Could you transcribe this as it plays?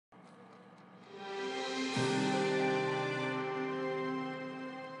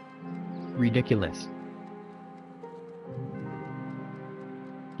Ridiculous.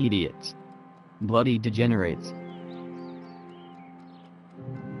 Idiots. Bloody degenerates.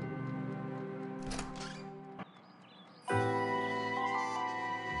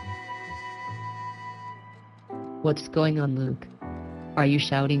 What's going on, Luke? Are you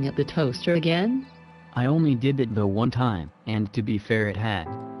shouting at the toaster again? I only did it the one time, and to be fair it had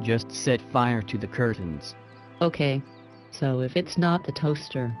just set fire to the curtains. Okay. So if it's not the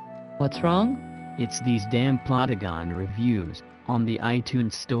toaster, what's wrong? It's these damn Plotagon reviews on the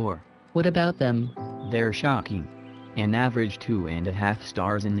iTunes store. What about them? They're shocking. An average 2.5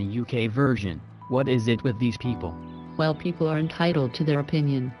 stars in the UK version. What is it with these people? Well, people are entitled to their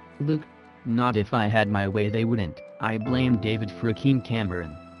opinion, Luke. Not if I had my way they wouldn't. I blame David frickin'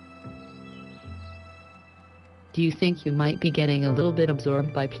 Cameron. Do you think you might be getting a little bit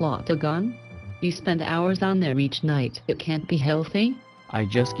absorbed by Plotagon? You spend hours on there each night. It can't be healthy? I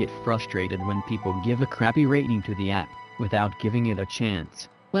just get frustrated when people give a crappy rating to the app, without giving it a chance.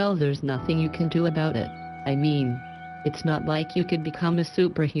 Well, there's nothing you can do about it. I mean, it's not like you could become a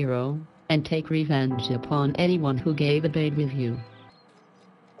superhero and take revenge upon anyone who gave a bad review.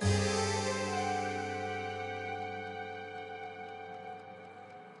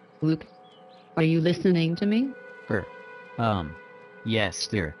 Luke, are you listening to me? Yes,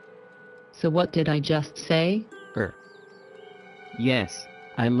 sir. So what did I just say? Yes,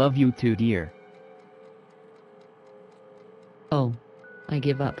 I love you too, dear. Oh, I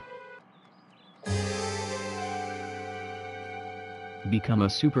give up. Become a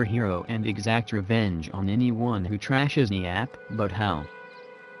superhero and exact revenge on anyone who trashes the app, but how?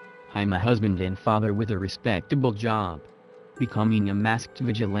 I'm a husband and father with a respectable job. Becoming a masked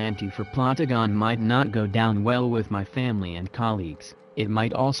vigilante for Plotagon might not go down well with my family and colleagues. It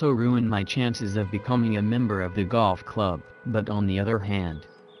might also ruin my chances of becoming a member of the golf club, but on the other hand,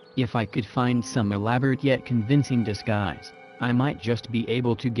 if I could find some elaborate yet convincing disguise, I might just be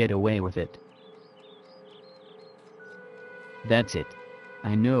able to get away with it. That's it.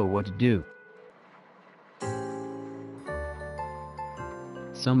 I know what to do.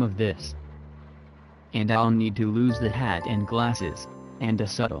 Some of this. And I'll need to lose the hat and glasses, and a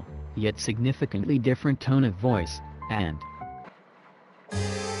subtle, yet significantly different tone of voice, and...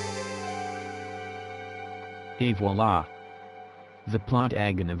 et voila! The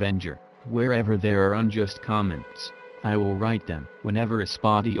Plotagon Avenger. Wherever there are unjust comments, I will write them. Whenever a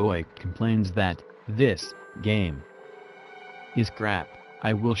spotty oik complains that this game is crap,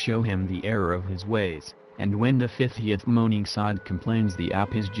 I will show him the error of his ways, and when the 50th moaning sod complains the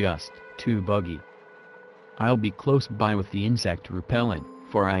app is just too buggy, I'll be close by with the insect repellent,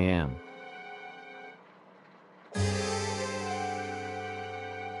 for I am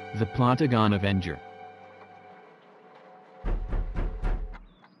the Plotagon Avenger.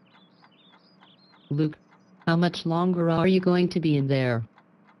 Luke, how much longer are you going to be in there?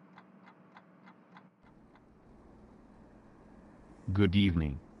 Good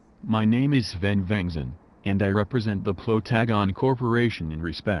evening. My name is Sven Vengzen, and I represent the Plotagon Corporation in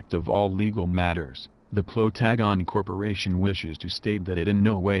respect of all legal matters. The Plotagon Corporation wishes to state that it in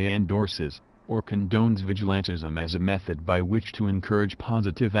no way endorses or condones vigilantism as a method by which to encourage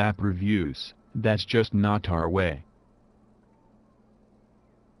positive app reviews. That's just not our way.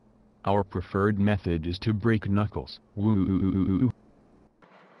 Our preferred method is to break knuckles. Woo.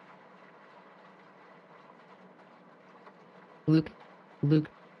 Luke,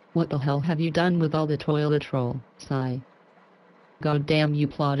 what the hell have you done with all the toilet roll? Sigh. God damn you,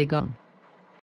 Plotagon.